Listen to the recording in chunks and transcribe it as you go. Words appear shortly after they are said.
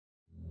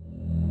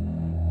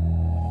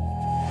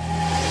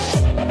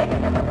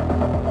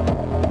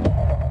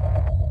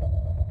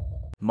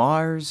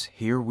Mars,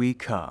 here we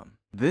come.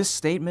 This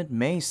statement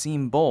may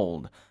seem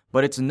bold,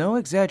 but it's no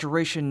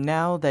exaggeration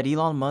now that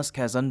Elon Musk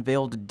has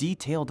unveiled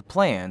detailed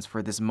plans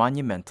for this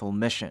monumental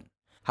mission.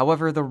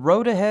 However, the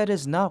road ahead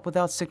is not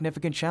without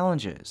significant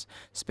challenges.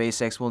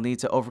 SpaceX will need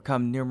to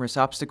overcome numerous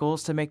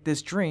obstacles to make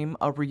this dream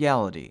a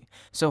reality.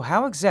 So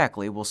how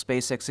exactly will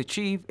SpaceX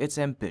achieve its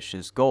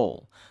ambitious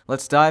goal?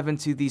 Let's dive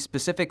into the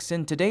specifics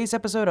in today's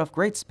episode of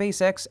Great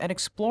SpaceX and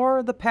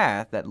explore the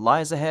path that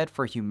lies ahead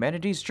for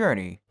humanity's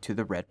journey to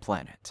the Red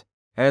Planet.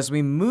 As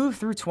we move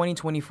through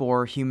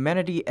 2024,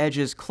 humanity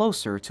edges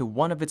closer to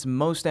one of its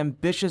most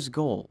ambitious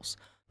goals: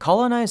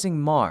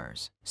 colonizing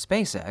Mars.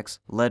 SpaceX,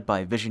 led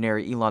by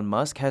visionary Elon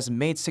Musk, has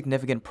made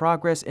significant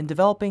progress in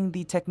developing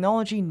the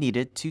technology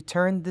needed to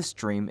turn this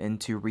dream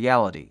into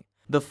reality.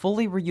 The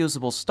fully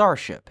reusable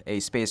Starship,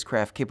 a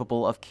spacecraft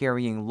capable of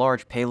carrying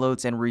large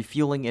payloads and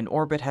refueling in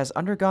orbit, has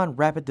undergone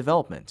rapid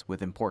development,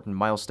 with important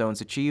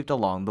milestones achieved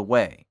along the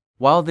way.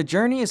 While the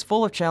journey is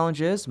full of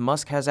challenges,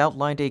 Musk has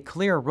outlined a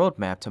clear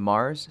roadmap to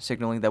Mars,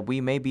 signaling that we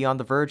may be on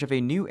the verge of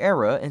a new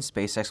era in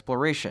space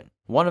exploration.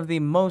 One of the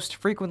most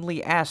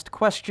frequently asked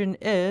questions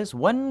is,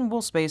 when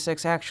will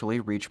SpaceX actually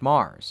reach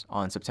Mars?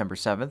 On September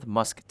 7th,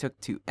 Musk took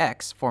to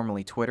X,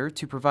 formerly Twitter,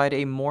 to provide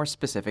a more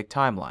specific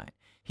timeline.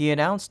 He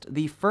announced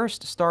the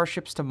first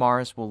Starships to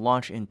Mars will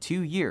launch in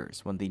 2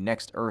 years when the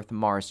next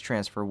Earth-Mars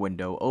transfer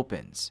window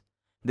opens.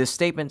 This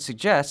statement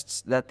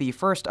suggests that the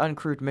first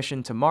uncrewed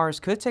mission to Mars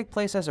could take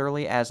place as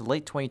early as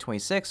late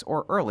 2026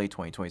 or early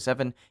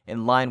 2027,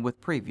 in line with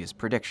previous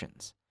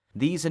predictions.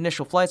 These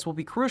initial flights will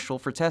be crucial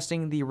for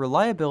testing the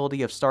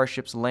reliability of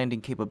Starship's landing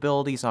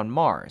capabilities on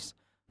Mars.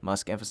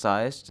 Musk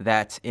emphasized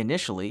that,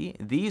 initially,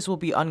 these will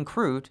be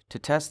uncrewed to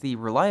test the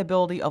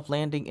reliability of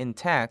landing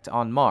intact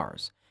on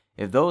Mars.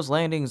 If those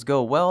landings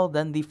go well,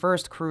 then the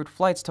first crewed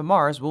flights to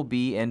Mars will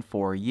be in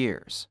 4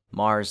 years.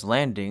 Mars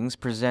landings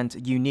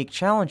present unique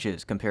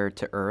challenges compared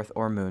to Earth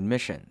or Moon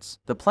missions.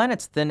 The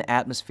planet's thin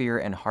atmosphere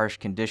and harsh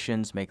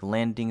conditions make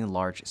landing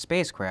large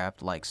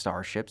spacecraft like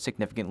Starship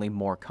significantly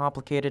more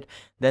complicated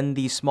than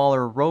the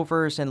smaller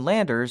rovers and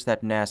landers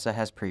that NASA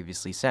has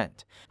previously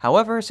sent.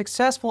 However,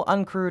 successful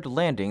uncrewed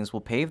landings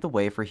will pave the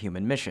way for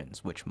human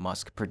missions, which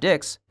Musk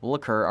predicts will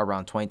occur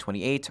around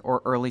 2028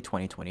 or early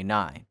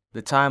 2029.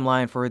 The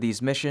timeline for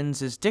these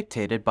missions is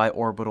dictated by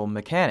orbital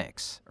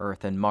mechanics.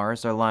 Earth and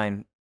Mars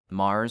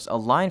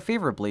align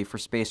favorably for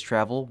space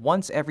travel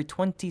once every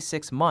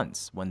 26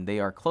 months when they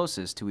are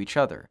closest to each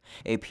other,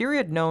 a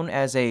period known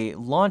as a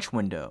launch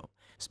window.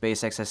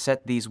 SpaceX has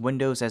set these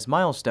windows as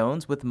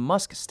milestones, with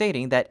Musk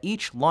stating that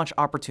each launch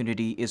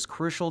opportunity is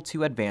crucial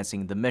to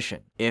advancing the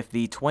mission. If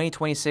the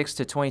 2026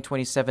 to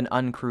 2027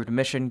 uncrewed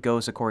mission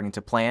goes according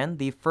to plan,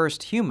 the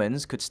first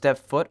humans could step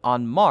foot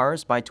on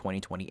Mars by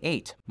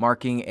 2028,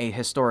 marking a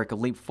historic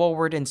leap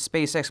forward in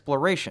space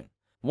exploration.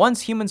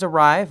 Once humans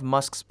arrive,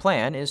 Musk's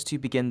plan is to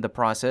begin the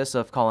process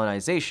of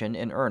colonization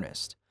in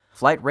earnest.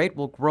 Flight rate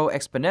will grow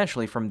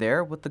exponentially from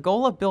there, with the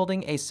goal of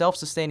building a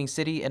self-sustaining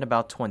city in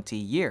about 20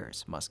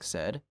 years, Musk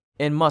said.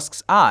 In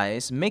Musk's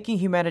eyes, making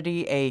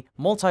humanity a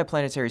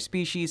multiplanetary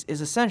species is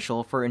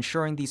essential for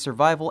ensuring the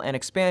survival and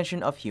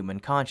expansion of human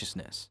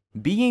consciousness.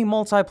 Being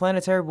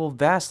multiplanetary will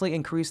vastly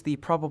increase the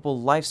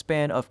probable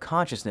lifespan of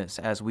consciousness,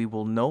 as we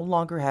will no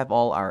longer have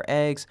all our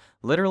eggs,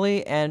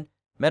 literally and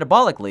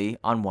metabolically,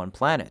 on one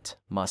planet,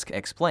 Musk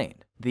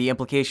explained. The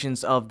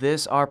implications of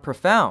this are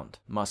profound.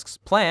 Musk's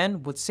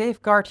plan would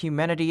safeguard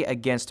humanity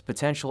against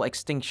potential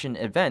extinction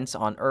events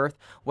on Earth,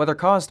 whether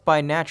caused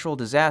by natural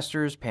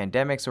disasters,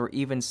 pandemics, or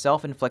even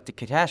self-inflicted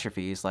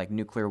catastrophes like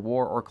nuclear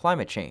war or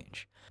climate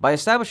change. By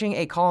establishing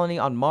a colony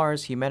on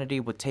Mars,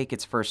 humanity would take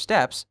its first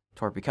steps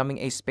toward becoming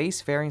a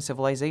spacefaring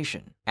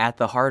civilization. At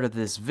the heart of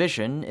this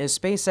vision is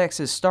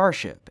SpaceX's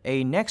Starship,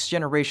 a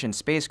next-generation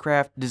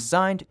spacecraft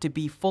designed to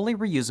be fully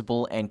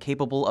reusable and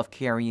capable of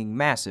carrying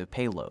massive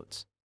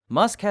payloads.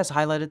 Musk has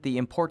highlighted the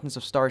importance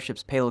of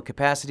Starship's payload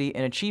capacity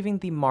in achieving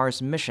the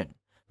Mars mission.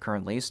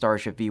 Currently,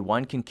 Starship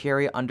V1 can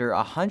carry under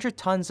 100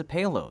 tons of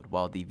payload,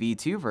 while the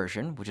V2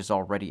 version, which is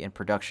already in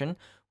production,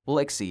 will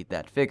exceed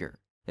that figure.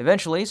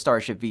 Eventually,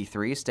 Starship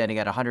V3, standing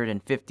at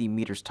 150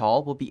 meters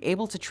tall, will be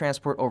able to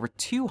transport over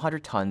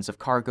 200 tons of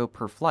cargo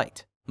per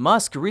flight.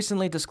 Musk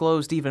recently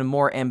disclosed even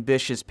more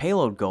ambitious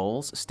payload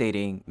goals,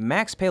 stating,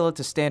 "Max payload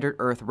to standard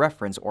Earth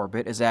reference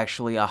orbit is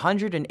actually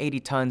 180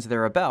 tons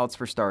thereabouts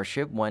for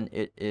Starship when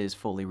it is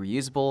fully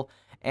reusable,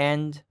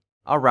 and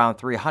around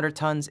 300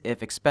 tons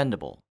if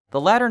expendable."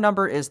 The latter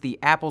number is the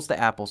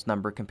apples-to-apples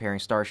number comparing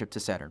Starship to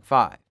Saturn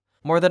V.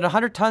 More than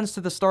 100 tons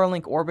to the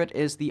Starlink orbit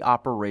is the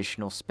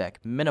operational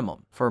spec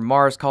minimum. For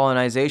Mars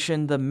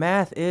colonization, the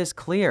math is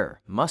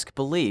clear. Musk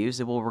believes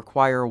it will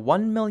require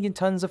 1 million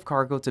tons of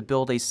cargo to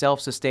build a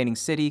self-sustaining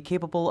city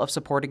capable of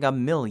supporting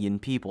 1 million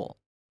people.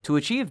 To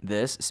achieve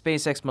this,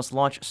 SpaceX must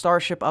launch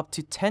Starship up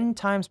to 10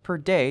 times per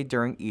day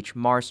during each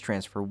Mars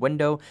transfer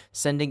window,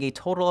 sending a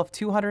total of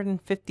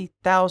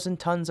 250,000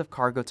 tons of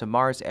cargo to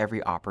Mars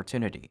every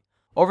opportunity.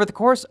 Over the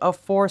course of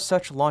 4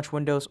 such launch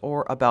windows,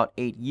 or about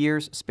 8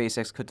 years,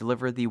 SpaceX could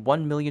deliver the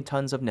 1 million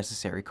tons of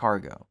necessary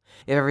cargo.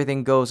 If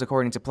everything goes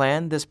according to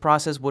plan, this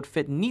process would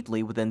fit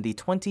neatly within the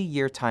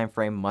 20-year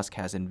timeframe Musk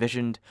has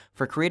envisioned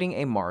for creating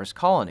a Mars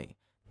colony,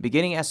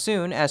 beginning as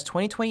soon as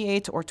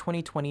 2028 or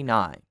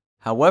 2029.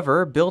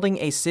 However, building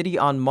a city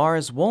on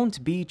Mars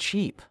won't be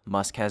cheap.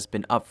 Musk has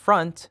been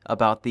upfront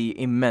about the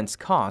immense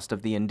cost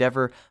of the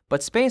endeavor,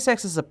 but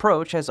SpaceX's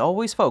approach has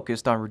always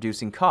focused on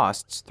reducing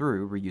costs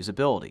through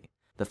reusability.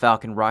 The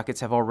Falcon rockets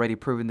have already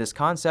proven this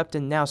concept,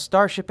 and now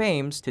Starship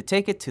aims to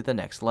take it to the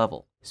next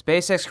level.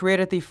 SpaceX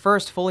created the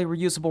first fully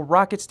reusable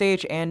rocket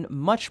stage and,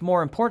 much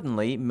more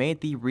importantly,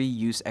 made the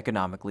reuse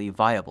economically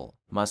viable.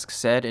 Musk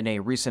said in a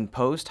recent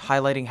post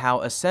highlighting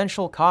how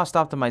essential cost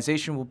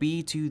optimization will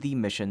be to the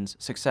mission's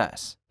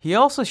success. He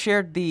also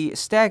shared the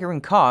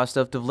staggering cost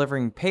of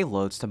delivering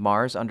payloads to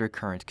Mars under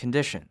current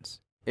conditions.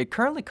 It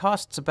currently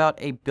costs about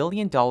 $1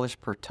 billion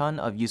per ton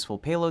of useful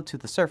payload to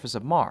the surface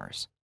of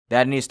Mars.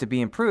 That needs to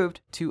be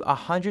improved to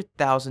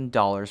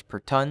 $100,000 per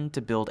ton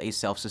to build a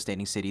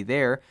self-sustaining city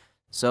there,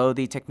 so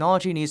the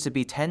technology needs to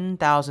be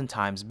 10,000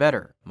 times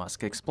better,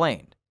 Musk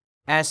explained.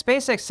 As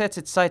SpaceX sets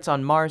its sights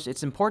on Mars,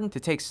 it's important to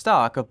take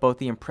stock of both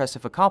the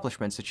impressive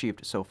accomplishments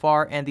achieved so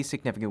far and the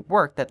significant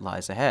work that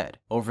lies ahead.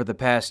 Over the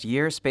past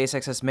year,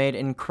 SpaceX has made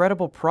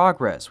incredible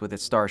progress with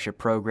its Starship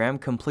program,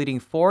 completing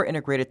 4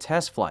 integrated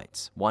test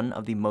flights. One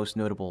of the most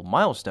notable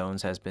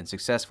milestones has been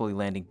successfully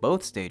landing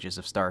both stages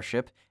of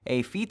Starship,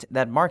 a feat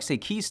that marks a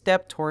key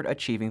step toward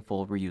achieving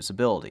full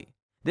reusability.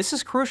 This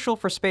is crucial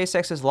for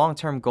SpaceX's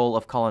long-term goal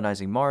of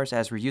colonizing Mars,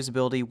 as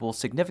reusability will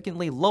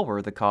significantly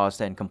lower the cost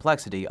and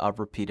complexity of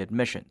repeated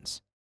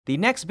missions. The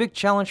next big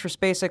challenge for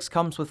SpaceX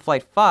comes with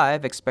Flight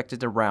 5,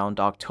 expected around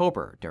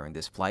October. During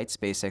this flight,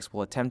 SpaceX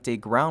will attempt a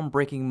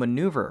groundbreaking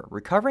maneuver,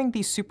 recovering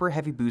the Super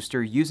Heavy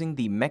booster using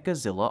the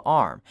Mechazilla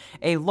arm,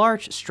 a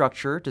large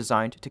structure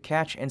designed to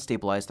catch and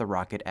stabilize the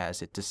rocket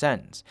as it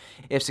descends.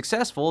 If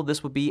successful,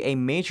 this would be a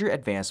major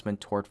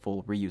advancement toward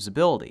full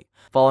reusability.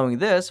 Following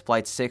this,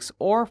 Flight 6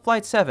 or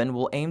Flight 7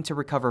 will aim to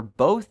recover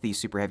both the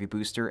Super Heavy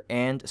booster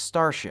and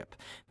Starship,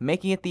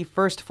 making it the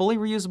first fully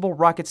reusable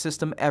rocket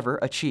system ever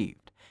achieved.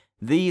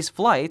 These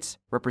flights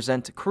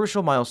represent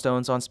crucial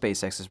milestones on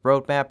SpaceX's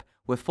roadmap,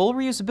 with full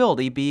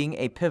reusability being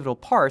a pivotal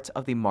part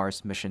of the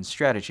Mars mission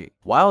strategy.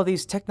 While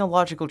these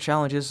technological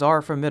challenges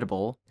are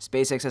formidable,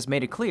 SpaceX has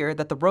made it clear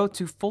that the road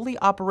to fully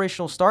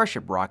operational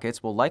Starship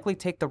rockets will likely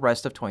take the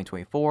rest of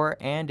 2024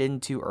 and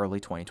into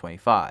early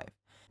 2025.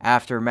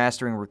 After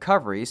mastering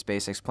recovery,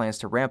 SpaceX plans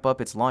to ramp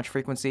up its launch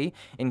frequency,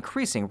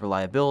 increasing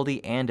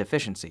reliability and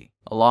efficiency.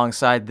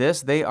 Alongside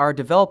this, they are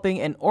developing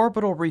an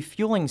orbital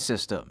refueling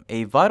system,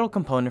 a vital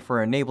component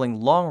for enabling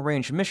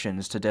long-range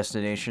missions to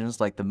destinations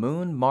like the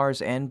Moon,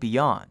 Mars, and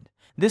beyond.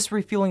 This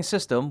refueling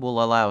system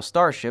will allow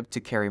Starship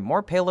to carry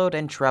more payload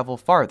and travel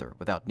farther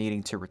without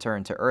needing to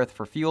return to Earth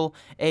for fuel,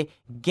 a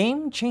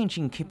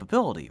game-changing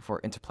capability for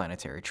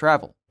interplanetary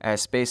travel.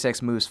 As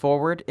SpaceX moves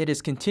forward, it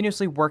is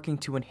continuously working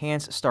to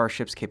enhance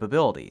Starship's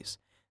capabilities.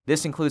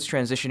 This includes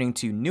transitioning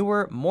to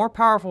newer, more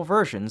powerful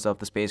versions of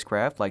the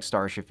spacecraft like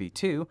Starship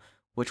V2,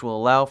 which will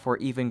allow for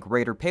even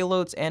greater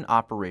payloads and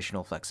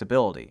operational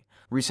flexibility.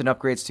 Recent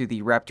upgrades to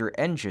the Raptor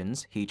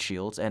engines, heat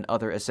shields, and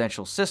other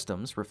essential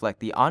systems reflect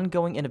the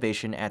ongoing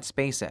innovation at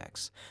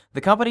SpaceX. The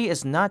company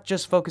is not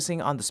just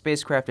focusing on the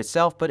spacecraft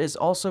itself, but is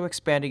also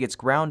expanding its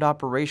ground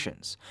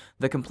operations.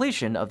 The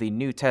completion of the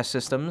new test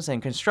systems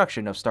and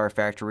construction of Star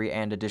Factory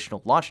and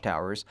additional launch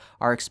towers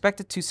are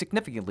expected to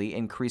significantly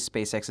increase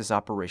SpaceX's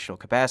operational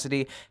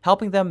capacity,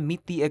 helping them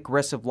meet the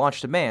aggressive launch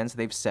demands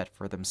they've set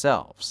for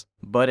themselves.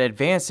 But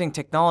advancing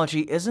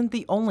technology isn't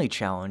the only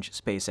challenge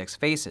SpaceX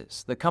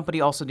faces. The company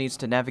also needs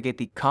to navigate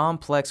the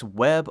complex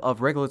web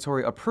of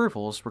regulatory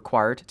approvals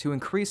required to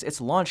increase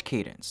its launch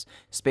cadence.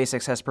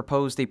 SpaceX has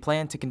proposed a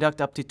plan to conduct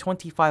up to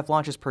 25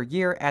 launches per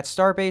year at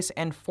Starbase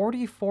and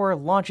 44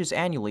 launches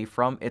annually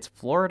from its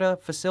Florida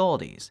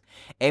facilities,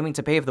 aiming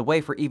to pave the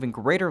way for even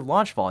greater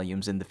launch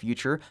volumes in the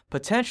future,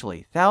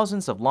 potentially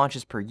thousands of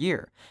launches per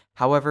year.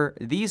 However,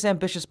 these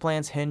ambitious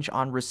plans hinge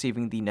on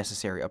receiving the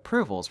necessary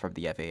approvals from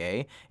the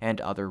FAA and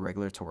other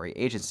regulatory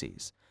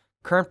agencies.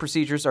 Current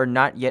procedures are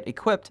not yet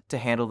equipped to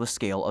handle the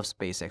scale of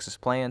SpaceX's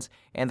plans,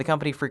 and the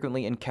company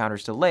frequently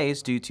encounters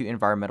delays due to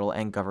environmental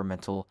and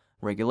governmental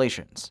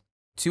regulations.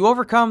 To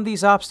overcome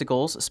these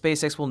obstacles,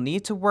 SpaceX will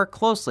need to work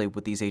closely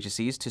with these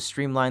agencies to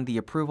streamline the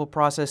approval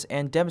process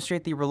and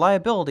demonstrate the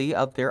reliability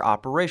of their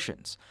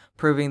operations.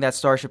 Proving that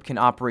Starship can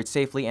operate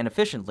safely and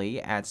efficiently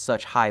at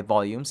such high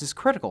volumes is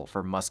critical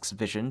for Musk's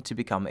vision to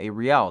become a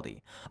reality.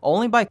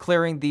 Only by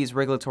clearing these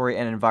regulatory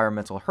and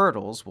environmental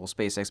hurdles will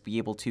SpaceX be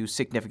able to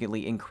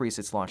significantly increase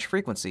its launch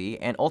frequency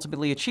and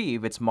ultimately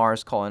achieve its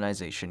Mars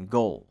colonization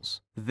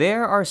goals.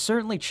 There are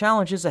certainly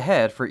challenges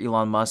ahead for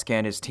Elon Musk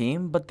and his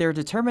team, but their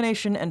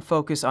determination and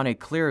focus on a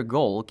clear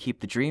goal keep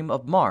the dream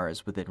of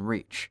Mars within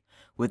reach.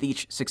 With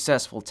each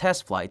successful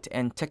test flight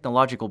and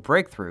technological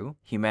breakthrough,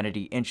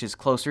 humanity inches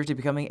closer to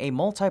becoming a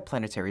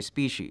multiplanetary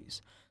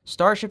species.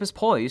 Starship is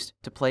poised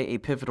to play a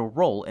pivotal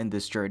role in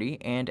this journey,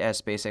 and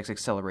as SpaceX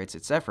accelerates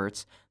its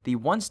efforts, the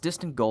once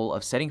distant goal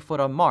of setting foot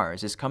on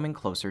Mars is coming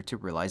closer to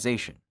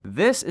realization.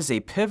 This is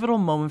a pivotal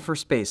moment for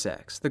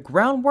SpaceX. The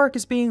groundwork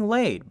is being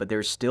laid, but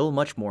there's still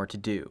much more to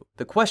do.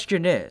 The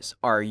question is,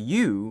 are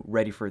you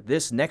ready for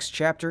this next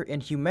chapter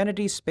in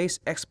humanity's space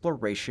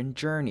exploration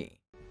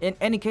journey? In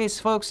any case,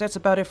 folks, that's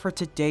about it for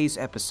today's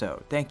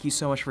episode. Thank you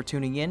so much for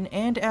tuning in,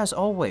 and as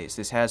always,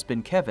 this has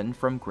been Kevin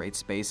from Great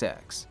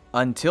SpaceX.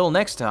 Until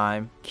next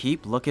time,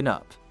 keep looking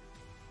up.